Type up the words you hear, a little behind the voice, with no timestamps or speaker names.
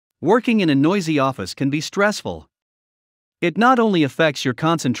Working in a noisy office can be stressful. It not only affects your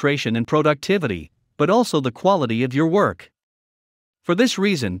concentration and productivity, but also the quality of your work. For this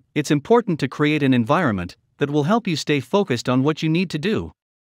reason, it's important to create an environment that will help you stay focused on what you need to do.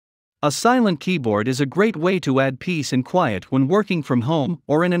 A silent keyboard is a great way to add peace and quiet when working from home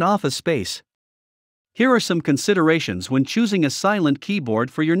or in an office space. Here are some considerations when choosing a silent keyboard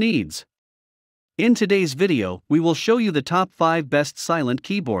for your needs. In today's video, we will show you the top 5 best silent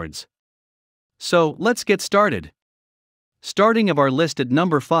keyboards. So, let's get started. Starting of our list at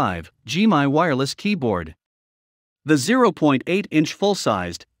number 5, GMI Wireless Keyboard. The 0.8-inch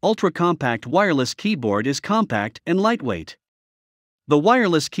full-sized, ultra-compact wireless keyboard is compact and lightweight. The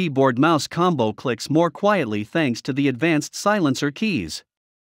wireless keyboard mouse combo clicks more quietly thanks to the advanced silencer keys.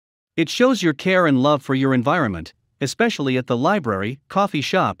 It shows your care and love for your environment, especially at the library, coffee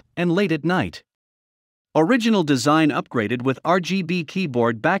shop, and late at night. Original design upgraded with RGB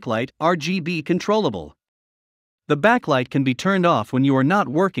keyboard backlight, RGB controllable. The backlight can be turned off when you are not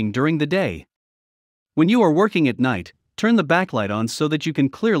working during the day. When you are working at night, turn the backlight on so that you can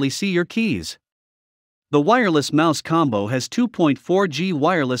clearly see your keys. The wireless mouse combo has 2.4G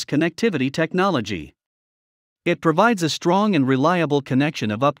wireless connectivity technology. It provides a strong and reliable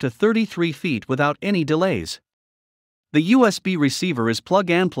connection of up to 33 feet without any delays. The USB receiver is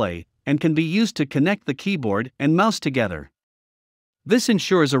plug-and-play and can be used to connect the keyboard and mouse together. This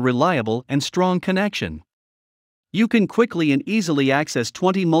ensures a reliable and strong connection. You can quickly and easily access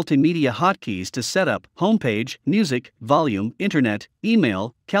 20 multimedia hotkeys to set up homepage, music, volume, internet,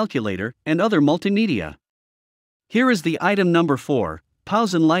 email, calculator, and other multimedia. Here is the item number 4,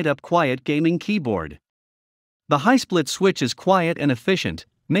 Pause and Light Up Quiet Gaming Keyboard. The high-split switch is quiet and efficient,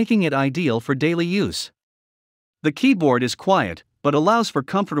 making it ideal for daily use. The keyboard is quiet, but allows for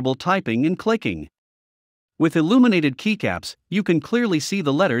comfortable typing and clicking. With illuminated keycaps, you can clearly see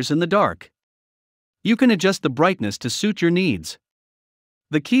the letters in the dark. You can adjust the brightness to suit your needs.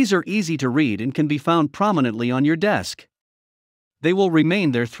 The keys are easy to read and can be found prominently on your desk. They will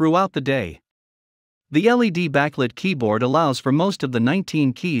remain there throughout the day. The LED backlit keyboard allows for most of the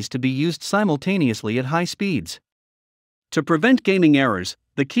 19 keys to be used simultaneously at high speeds. To prevent gaming errors,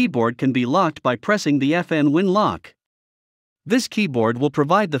 the keyboard can be locked by pressing the FN Win lock. This keyboard will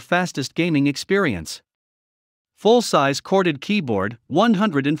provide the fastest gaming experience. Full-size corded keyboard,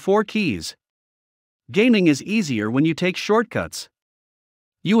 104 keys. Gaming is easier when you take shortcuts.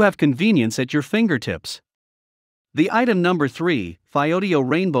 You have convenience at your fingertips. The item number 3, Fiodio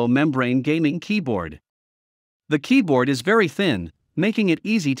Rainbow Membrane Gaming Keyboard. The keyboard is very thin, making it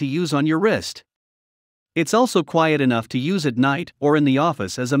easy to use on your wrist. It's also quiet enough to use at night or in the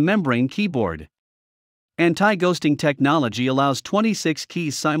office as a membrane keyboard. Anti-ghosting technology allows 26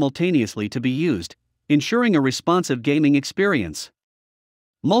 keys simultaneously to be used, ensuring a responsive gaming experience.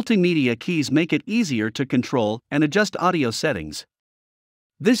 Multimedia keys make it easier to control and adjust audio settings.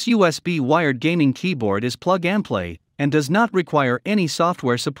 This USB wired gaming keyboard is plug-and-play and does not require any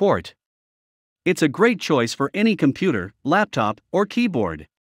software support. It's a great choice for any computer, laptop, or keyboard.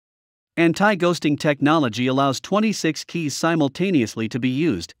 Anti-ghosting technology allows 26 keys simultaneously to be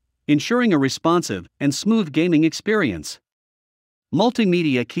used, ensuring a responsive and smooth gaming experience.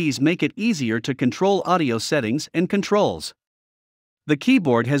 Multimedia keys make it easier to control audio settings and controls. The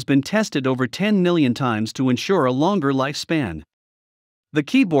keyboard has been tested over 10 million times to ensure a longer lifespan. The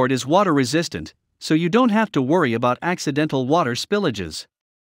keyboard is water resistant, so you don't have to worry about accidental water spillages.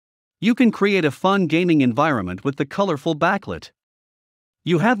 You can create a fun gaming environment with the colorful backlit.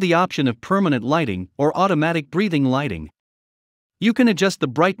 You have the option of permanent lighting or automatic breathing lighting. You can adjust the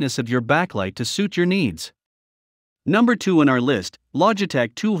brightness of your backlight to suit your needs. Number 2 in our list,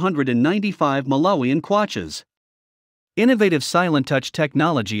 Logitech 295 Malawian Kwachas. Innovative silent touch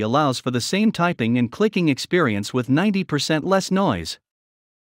technology allows for the same typing and clicking experience with 90% less noise.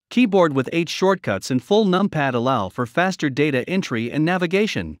 Keyboard with 8 shortcuts and full numpad allow for faster data entry and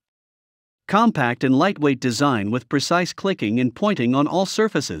navigation. Compact and lightweight design with precise clicking and pointing on all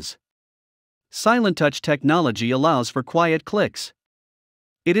surfaces. Silent touch technology allows for quiet clicks.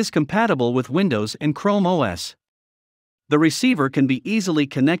 It is compatible with Windows and Chrome OS. The receiver can be easily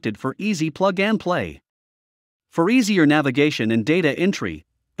connected for easy plug-and-play. For easier navigation and data entry,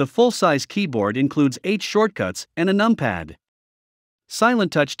 the full-size keyboard includes 8 shortcuts and a numpad.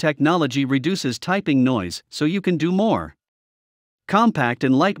 Silent touch technology reduces typing noise so you can do more. Compact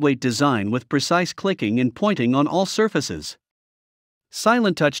and lightweight design with precise clicking and pointing on all surfaces.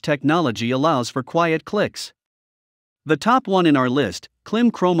 Silent touch technology allows for quiet clicks. The top one in our list, Klim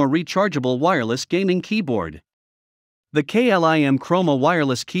Chroma Rechargeable Wireless Gaming Keyboard. The KLIM Chroma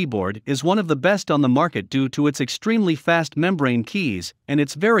wireless keyboard is one of the best on the market due to its extremely fast membrane keys and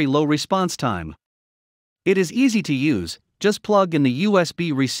its very low response time. It is easy to use, just plug in the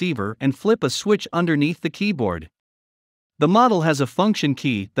USB receiver and flip a switch underneath the keyboard. The model has a function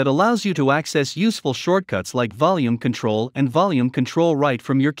key that allows you to access useful shortcuts like volume control and volume control right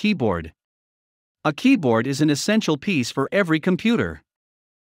from your keyboard. A keyboard is an essential piece for every computer.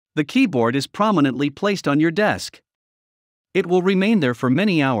 The keyboard is prominently placed on your desk. It will remain there for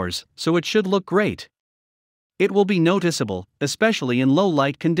many hours, so it should look great. It will be noticeable, especially in low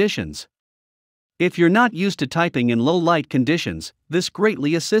light conditions. If you're not used to typing in low light conditions, this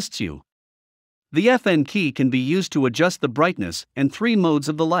greatly assists you. The FN key can be used to adjust the brightness and 3 modes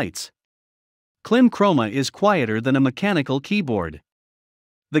of the lights. KLIM Chroma is quieter than a mechanical keyboard.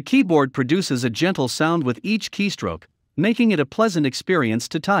 The keyboard produces a gentle sound with each keystroke, making it a pleasant experience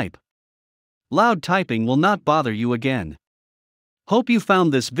to type. Loud typing will not bother you again. Hope you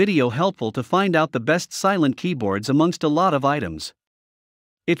found this video helpful to find out the best silent keyboards amongst a lot of items.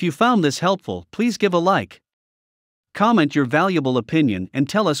 If you found this helpful, please give a like. Comment your valuable opinion and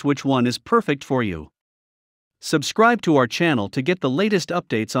tell us which one is perfect for you. Subscribe to our channel to get the latest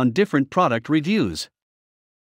updates on different product reviews.